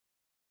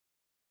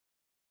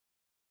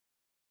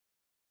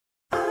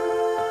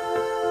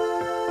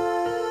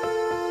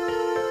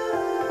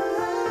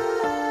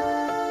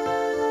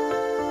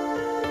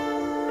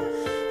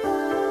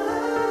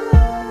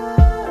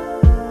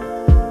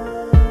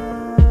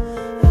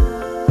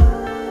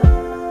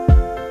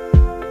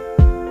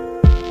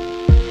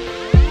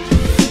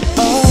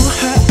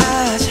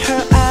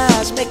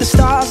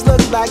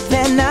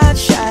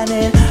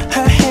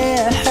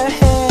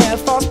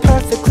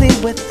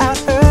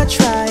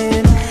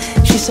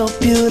so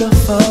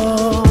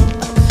beautiful,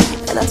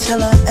 and I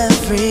tell her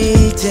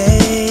every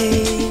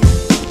day.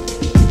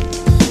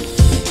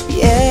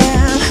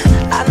 Yeah,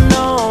 I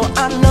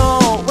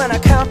know, when I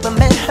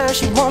compliment her,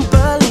 she won't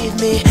believe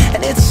me.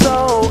 And it's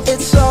so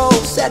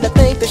sad to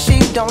think that she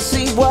don't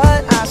see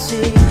what I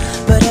see.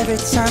 But every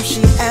time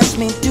she asks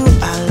me, do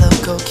I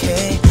look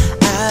okay,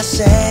 I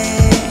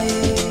say,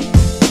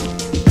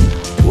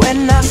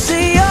 when I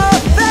see your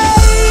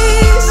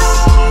face,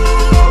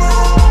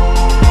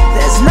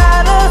 there's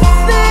not a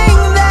thing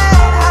that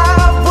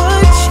I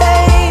would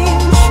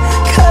change,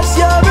 'cause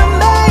you're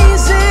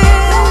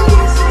amazing,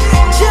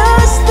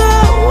 just the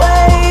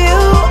way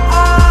you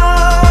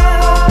are.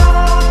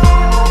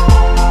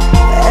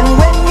 And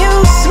when you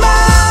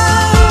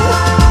smile,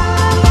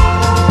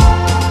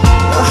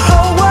 the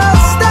whole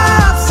world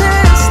stops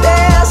and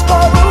stares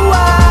for a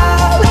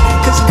while,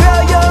 'cause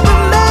girl, you're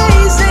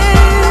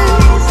amazing,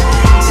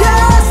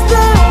 just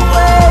the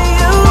way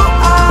you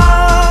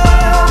are.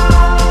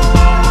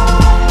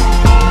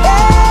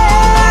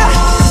 Yeah.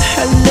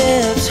 Her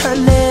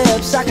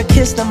lips, I could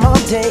kiss them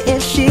all day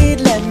if she'd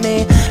let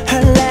me.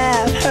 Her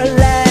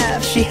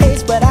laugh, she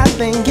hates but I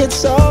think it's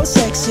so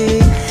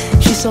sexy.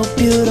 She's so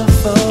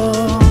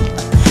beautiful,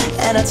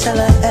 and I tell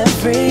her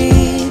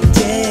every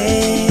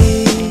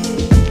day.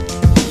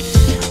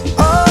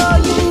 Oh,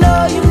 you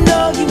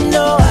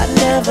know, I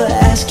never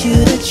ask you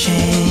to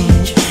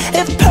change.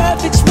 If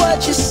perfect's what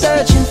you're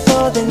searching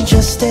for, then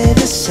just stay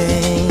the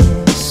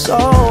same. So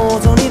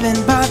don't even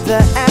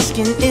bother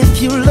asking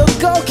if you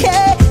look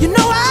okay. You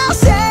know I'll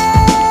say,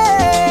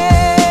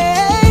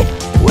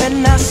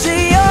 when I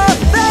see your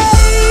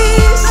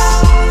face,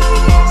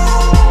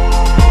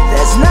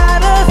 there's not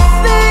a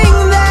thing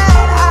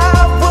that I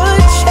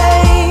would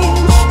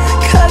change,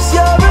 'cause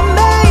you're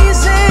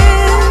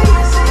amazing,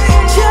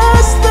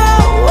 just the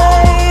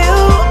way you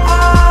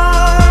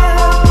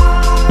are.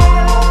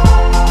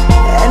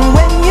 And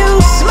when you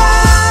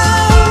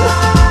smile,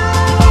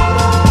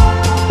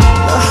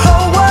 the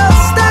whole world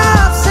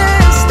stops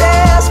and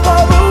stares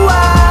for a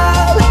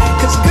while,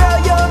 'cause girl,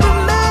 you're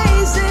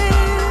amazing,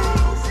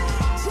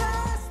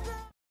 just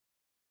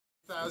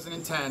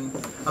 2010,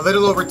 a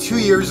little over 2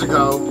 years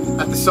ago,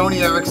 at the Sony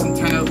Ericsson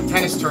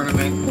tennis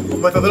tournament,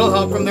 with a little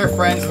help from their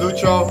friends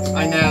Lucho,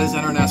 Inez,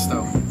 and Ernesto.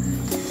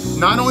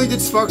 Not only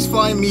did sparks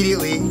fly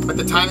immediately, but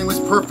the timing was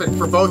perfect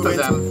for both of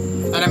them,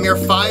 and a mere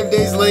 5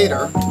 days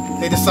later,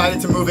 they decided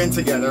to move in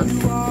together,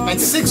 and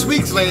 6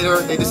 weeks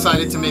later, they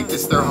decided to make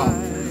this their home.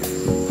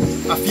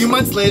 A few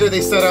months later,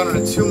 they set out on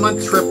a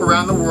 2-month trip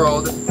around the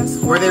world,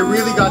 where they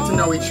really got to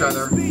know each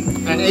other,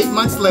 and 8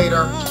 months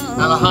later,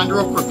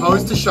 Alejandro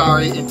proposed to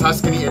Shari in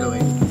Tuscany,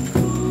 Italy.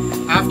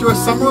 After a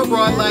summer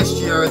abroad last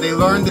year, they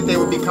learned that they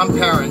would become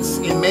parents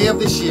in May of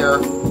this year,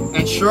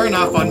 and sure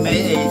enough, on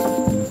May 8th,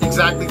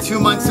 exactly 2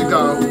 months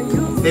ago,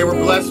 they were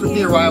blessed with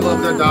the arrival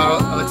of their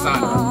daughter,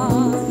 Alejandro,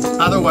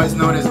 otherwise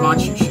known as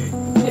Manchushi.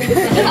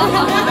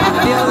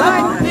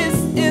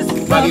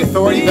 By the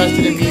authority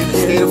vested in me in the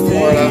state of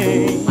Florida,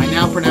 I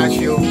now pronounce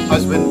you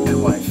husband and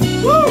wife.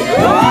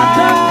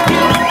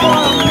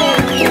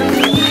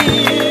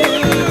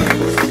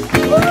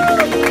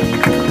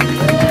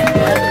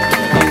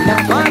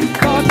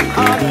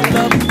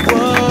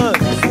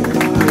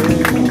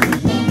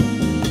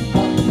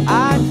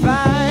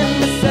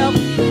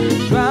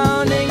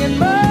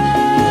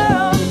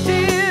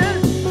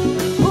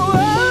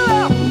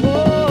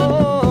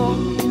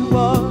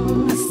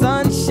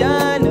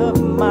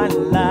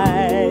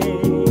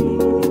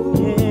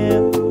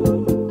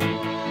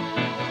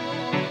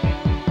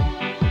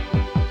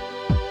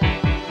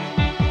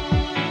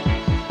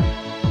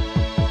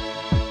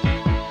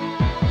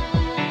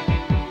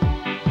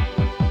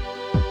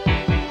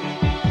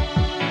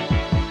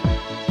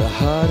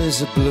 Heart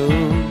is a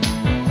balloon,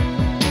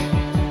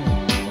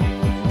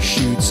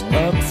 shoots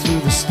up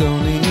through the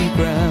stony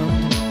ground.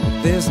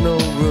 There's no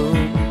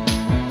room,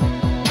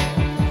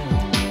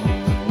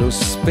 no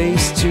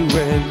space to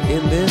rent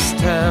in this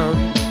town.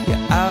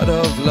 You're out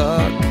of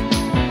luck,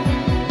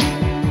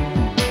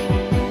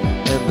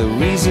 and the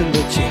reason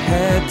that you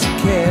had to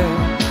care,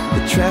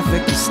 the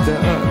traffic is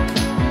stuck,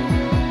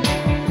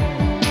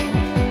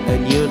 and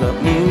you're not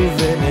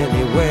moving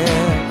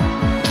anywhere.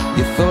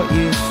 You thought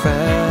you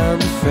found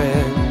a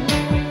friend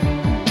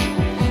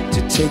to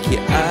take you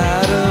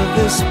out of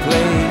this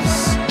place,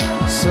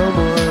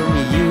 someone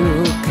you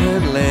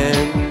could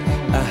lend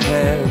a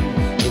hand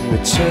in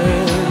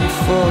return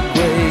for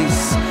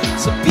grace.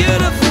 It's a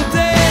beautiful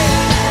day.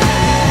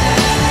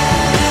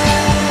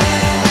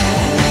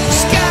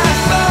 Sky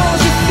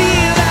falls, you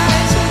feel like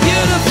it's a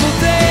beautiful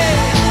day.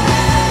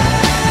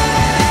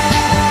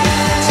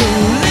 So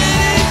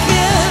let it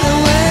get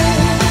away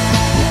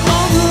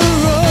on the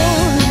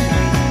road.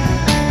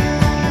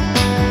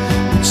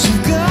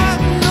 You've got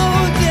no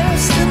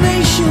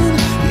destination,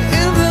 you're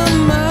in the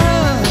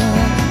mud.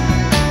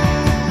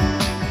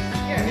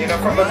 You know,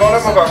 from the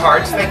bottom of our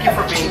hearts, thank you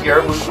for being here.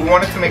 We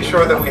wanted to make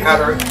sure that we had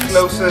our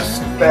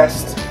closest,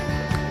 best,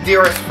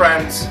 dearest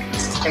friends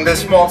in this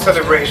small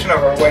celebration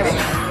of our wedding.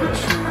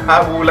 We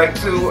would like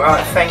to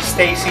thank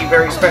Stacy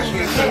very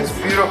especially. She's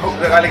beautiful,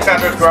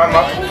 Alexandra's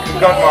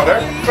godmother.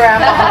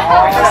 Grandma.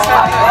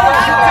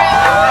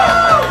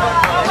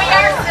 We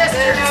are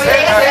sisters.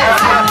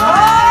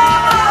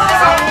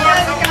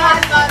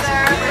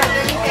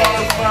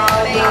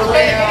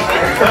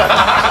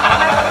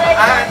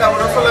 And I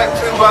would also like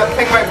to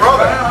thank my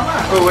brother,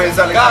 who is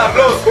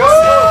Alejandro.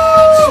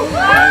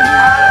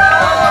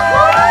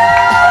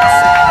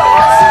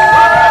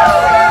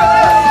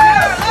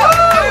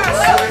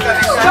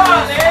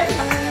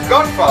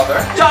 Godfather.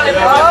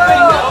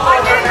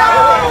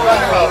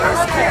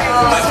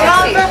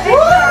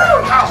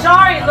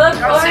 Shari, look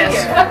good.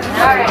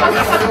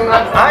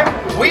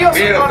 We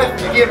also want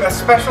to give a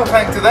special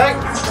thanks to that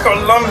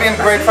Colombian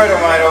great friend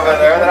of mine over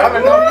there that I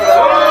haven't known for that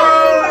long.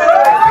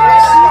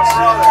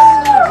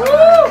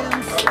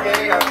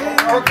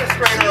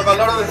 Orchestrator of a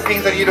lot of the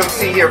things that you don't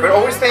see here, but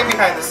always staying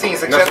behind the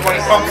scenes, except when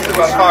it comes to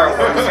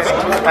fireworks.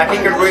 And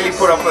he can really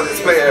put up a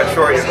display, I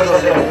assure you.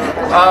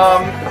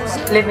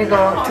 Let me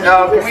go.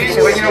 We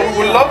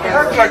would love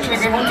her to actually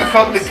be able to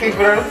cut the cake,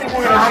 but I don't think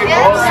we're going to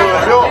see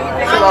her.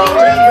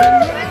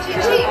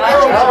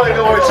 Oh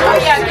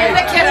yeah, give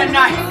the kid a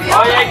knife.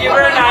 Oh yeah, give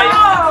her a knife.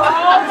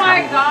 Oh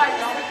my God.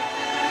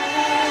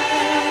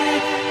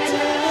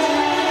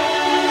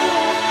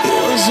 It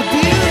was a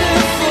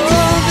beautiful